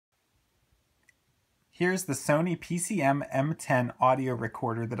Here's the Sony PCM-M10 audio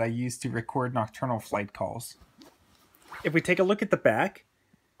recorder that I use to record nocturnal flight calls. If we take a look at the back,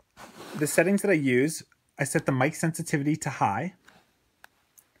 the settings that I use, I set the mic sensitivity to high,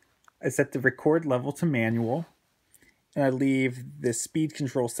 I set the record level to manual, and I leave the speed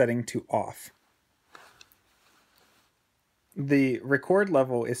control setting to off. The record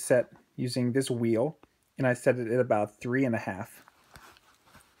level is set using this wheel, and I set it at about 3.5.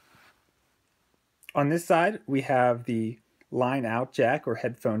 On this side, we have the line out jack or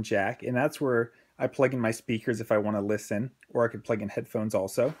headphone jack, and that's where I plug in my speakers if I want to listen, or I could plug in headphones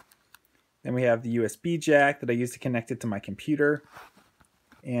also. Then we have the USB jack that I use to connect it to my computer.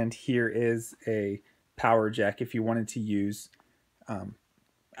 And here is a power jack if you wanted to use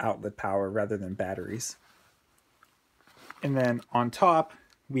outlet power rather than batteries. And then on top,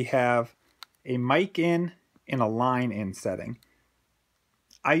 we have a mic in and a line in setting.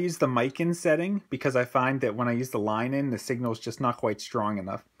 I use the mic in setting because I find that when I use the line in, the signal is just not quite strong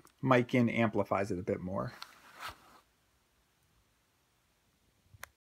enough. Mic in amplifies it a bit more.